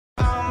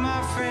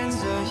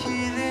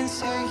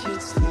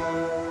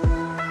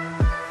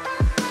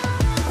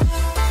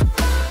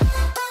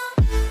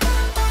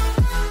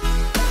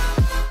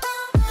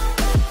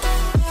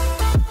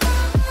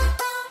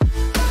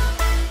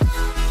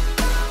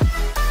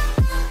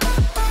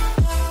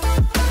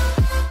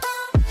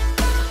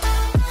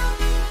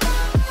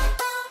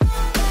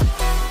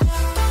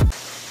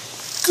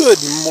Good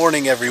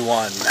morning,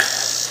 everyone.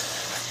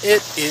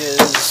 It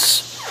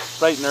is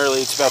bright and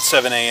early. It's about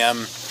 7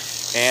 a.m.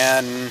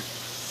 and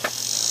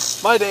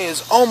my day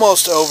is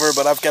almost over,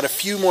 but I've got a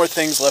few more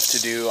things left to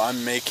do.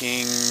 I'm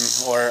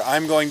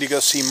going to go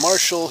see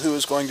Marshall, who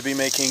is going to be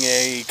making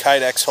a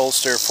Kydex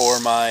holster for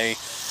my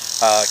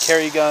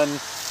carry gun.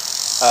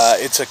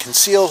 It's a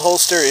concealed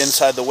holster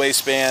inside the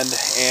waistband,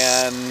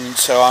 and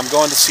so I'm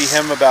going to see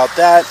him about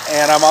that.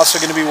 And I'm also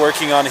going to be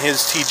working on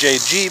his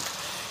TJ Jeep.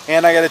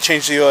 And I got to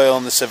change the oil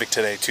in the Civic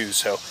today too,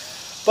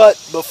 But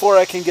before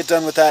I can get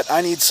done with that,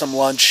 I need some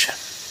lunch.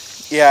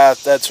 Yeah,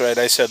 that's right,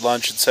 I said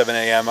lunch at 7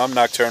 a.m. I'm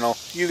nocturnal.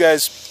 You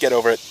guys, get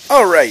over it.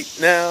 Alright,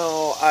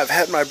 now I've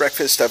had my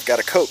breakfast, I've got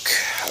a Coke,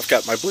 I've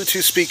got my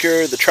Bluetooth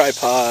speaker, the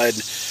tripod.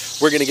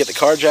 We're going to get the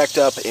car jacked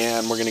up,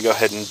 and we're going to go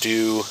ahead and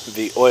do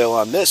the oil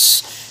on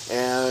this,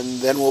 and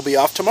then we'll be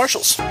off to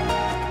Marshall's.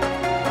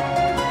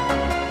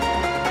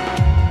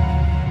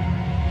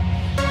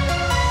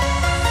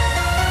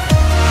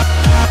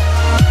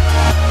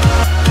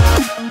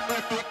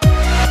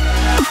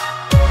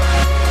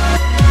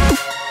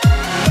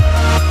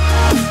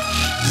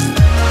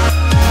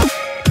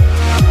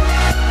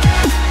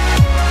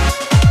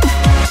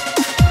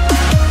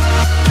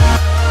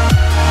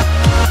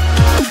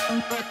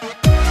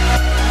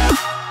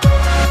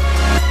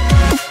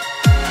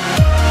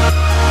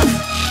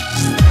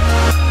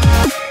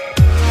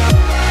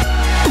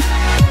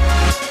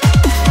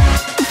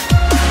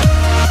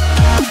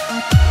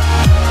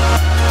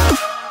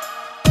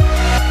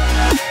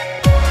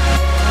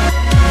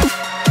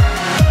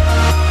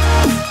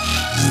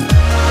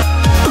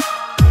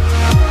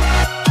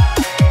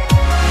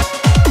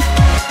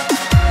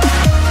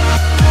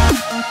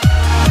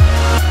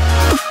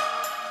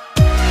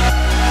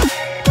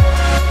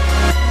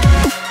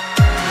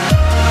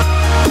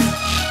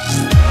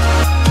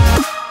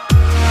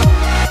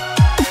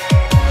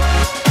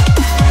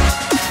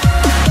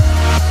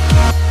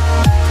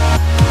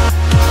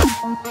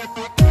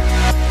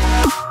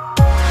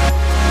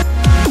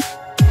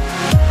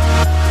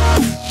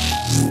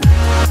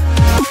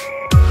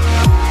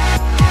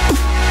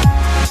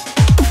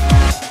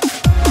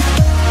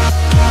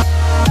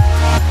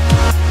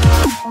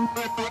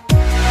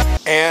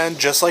 And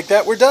just like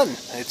that, we're done.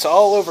 It's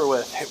all over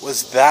with. It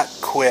was that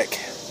quick.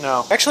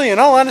 No. Actually, in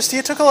all honesty,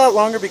 it took a lot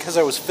longer because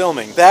I was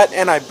filming. That,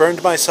 and I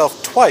burned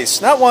myself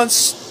twice. Not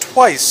once,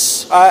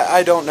 twice.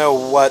 I don't know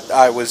what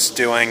I was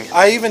doing.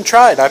 I even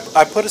tried.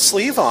 I put a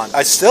sleeve on.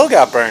 I still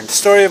got burned.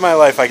 Story of my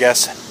life, I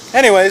guess.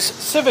 Anyways,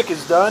 Civic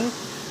is done.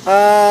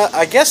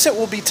 I guess it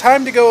will be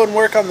time to go and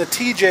work on the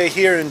TJ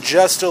here in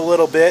just a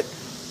little bit.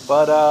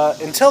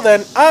 But until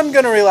then, I'm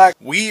going to relax.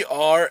 We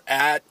are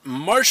at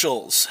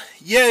Marshall's.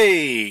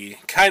 Yay!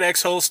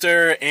 Kydex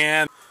holster,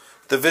 and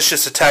the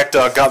vicious attack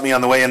dog got me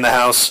on the way in the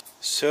house.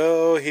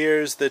 So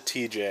here's the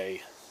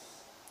TJ.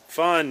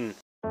 Fun.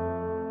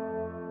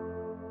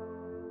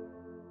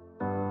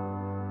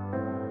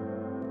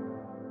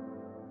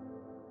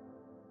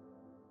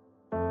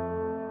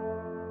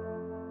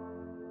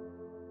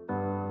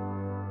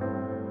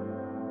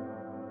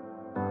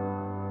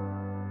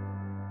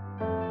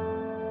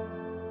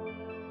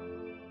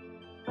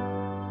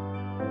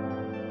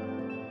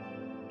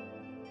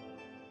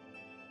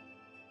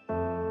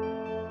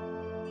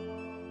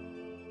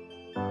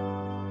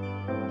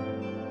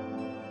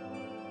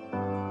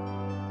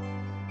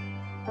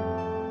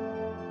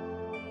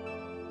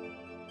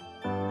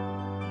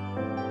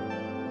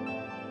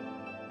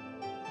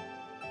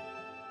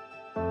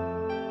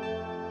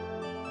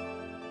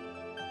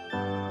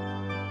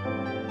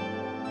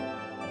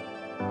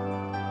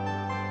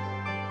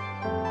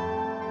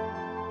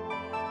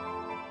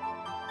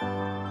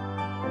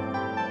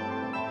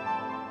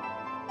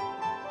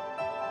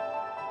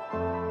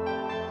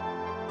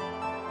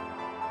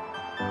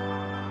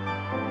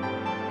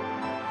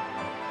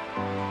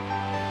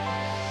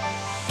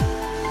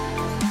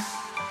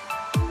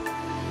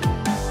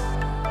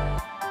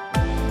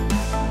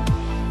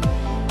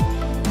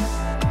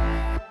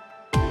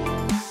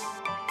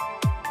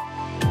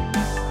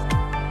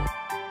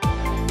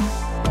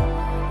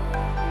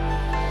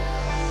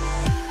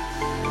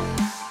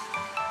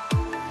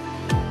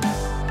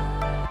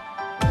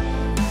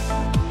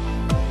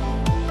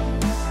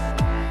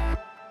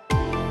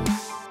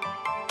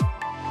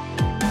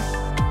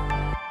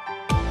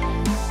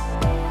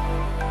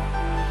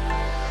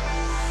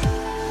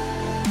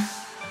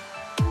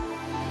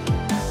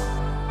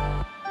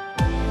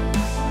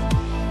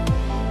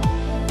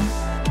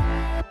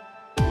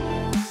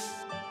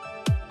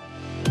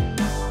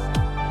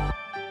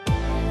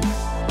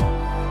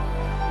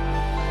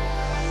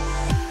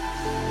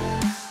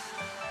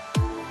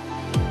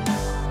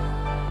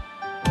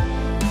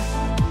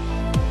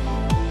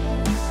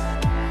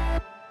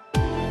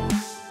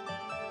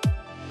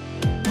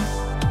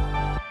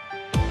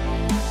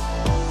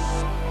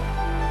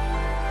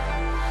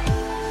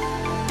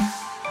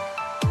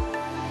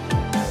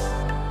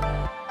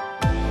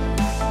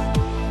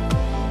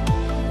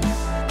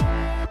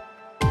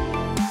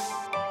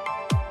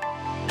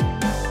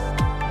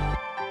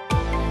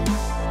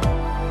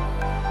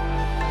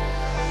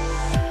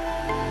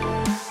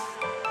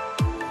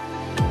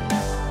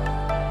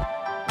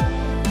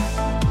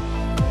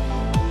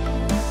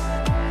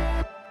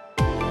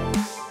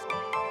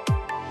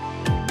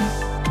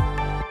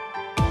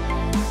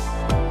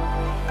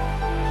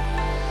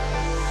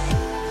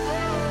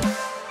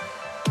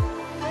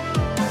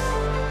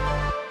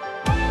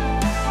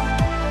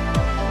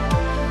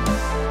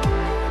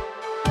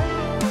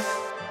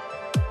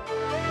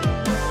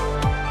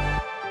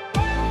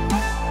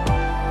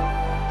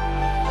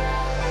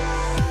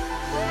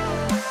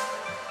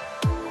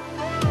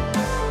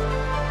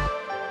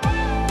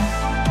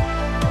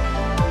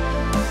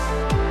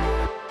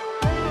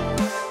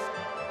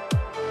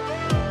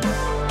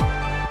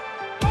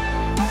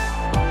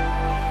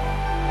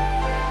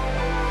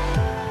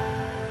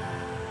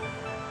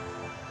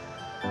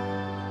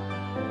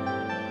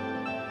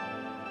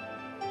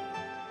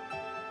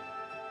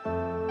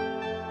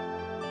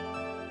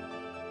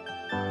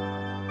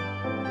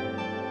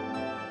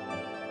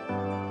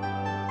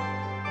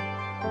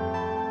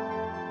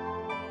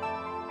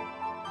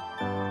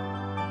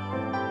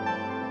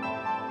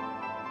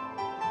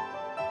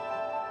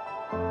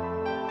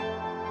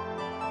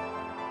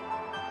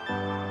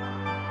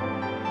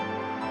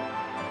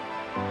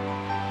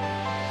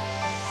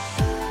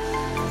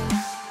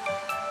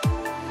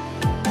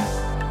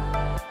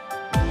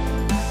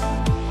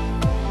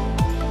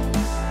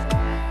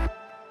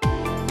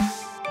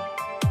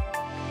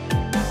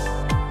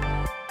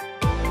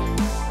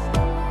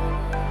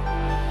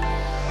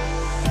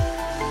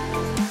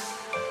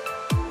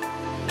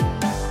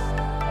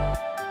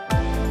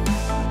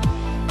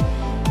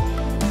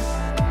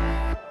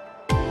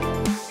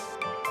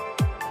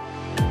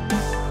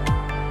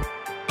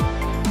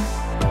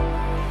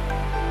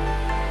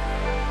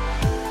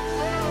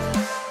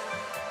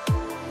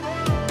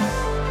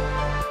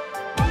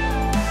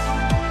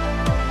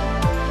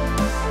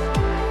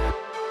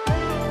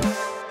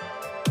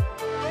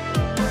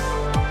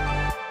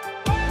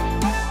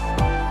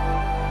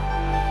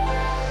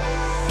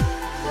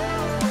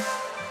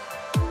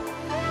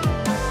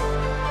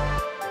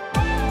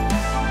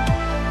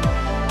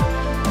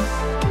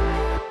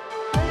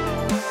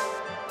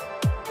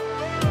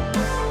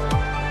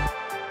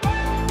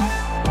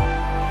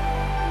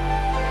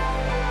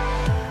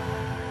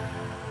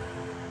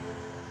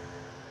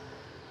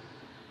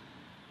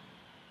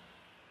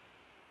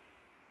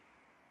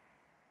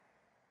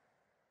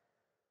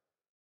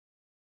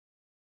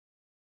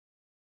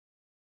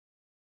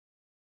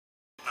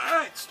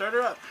 start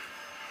her up.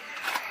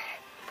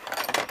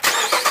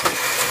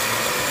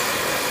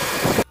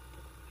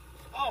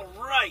 All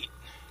right.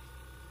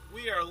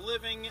 We are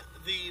living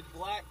the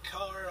black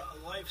car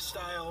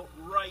lifestyle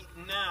right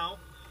now.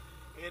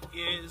 It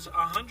is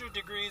 100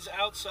 degrees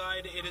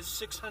outside. It is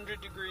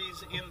 600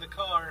 degrees in the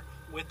car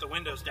with the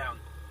windows down.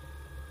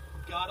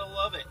 Gotta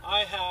love it. I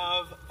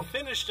have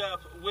finished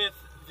up with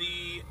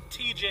the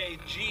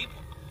TJ Jeep.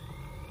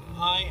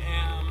 I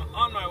am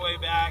on my way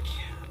back.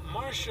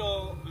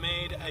 Marshall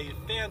made a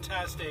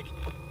fantastic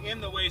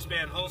in the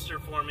waistband holster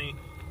for me,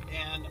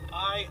 and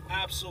I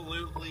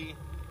absolutely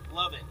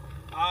love it.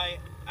 I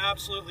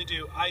absolutely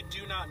do. I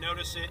do not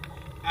notice it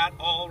at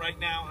all right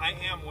now. I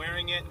am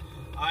wearing it.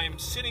 I am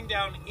sitting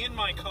down in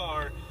my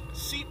car,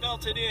 seat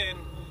belted in,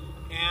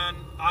 and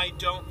I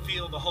don't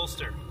feel the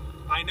holster.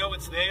 I know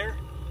it's there.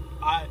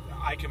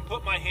 I can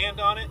put my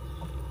hand on it,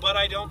 but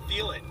I don't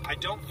feel it. I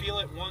don't feel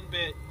it one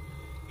bit,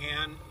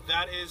 and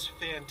that is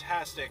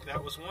fantastic.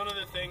 That was one of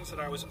the things that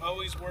I was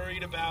always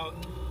worried about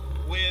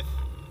with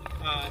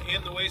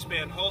in the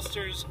waistband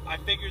holsters. I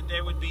figured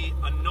they would be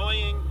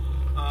annoying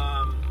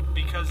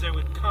because they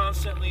would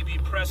constantly be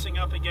pressing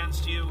up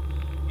against you,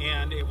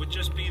 and it would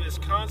just be this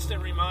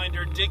constant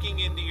reminder digging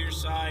into your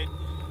side,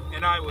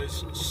 and I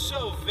was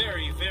so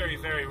very, very,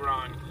 very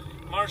wrong.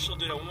 Marshall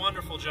did a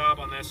wonderful job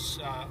on this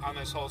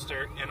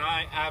holster, and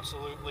I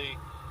absolutely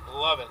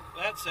love it.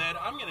 That said,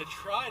 I'm going to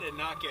try to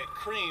not get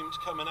creamed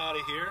coming out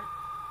of here.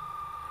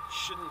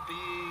 Shouldn't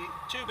be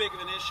too big of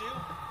an issue.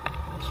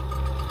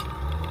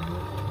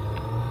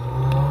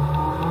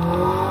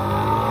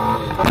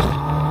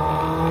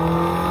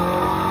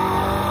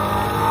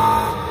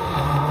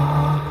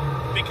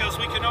 Because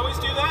we can always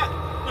do that.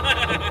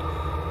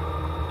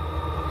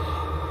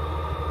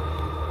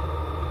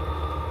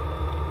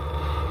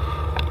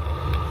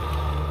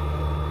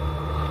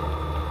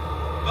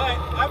 But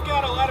I've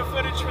got a lot of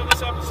footage for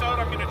this episode.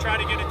 I'm going to try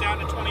to get it down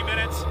to 20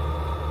 minutes.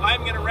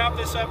 I'm going to wrap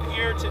this up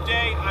here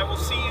today. I will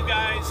see you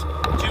guys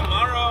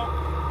tomorrow,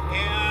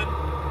 and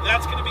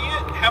that's going to be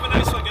it. Have a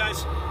nice one,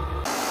 guys.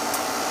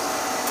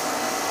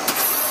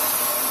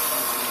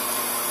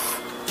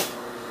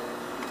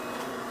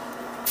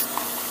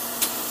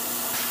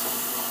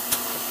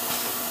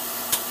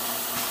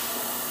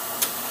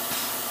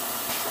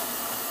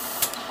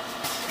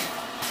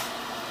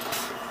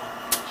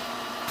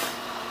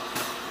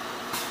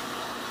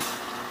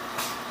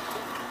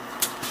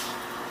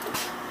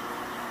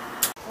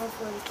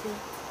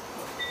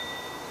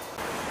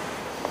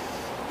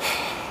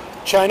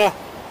 China,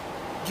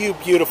 you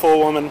beautiful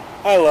woman.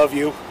 I love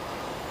you.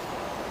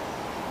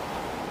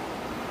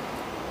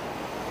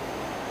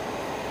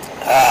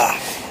 Ah,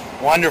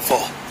 wonderful.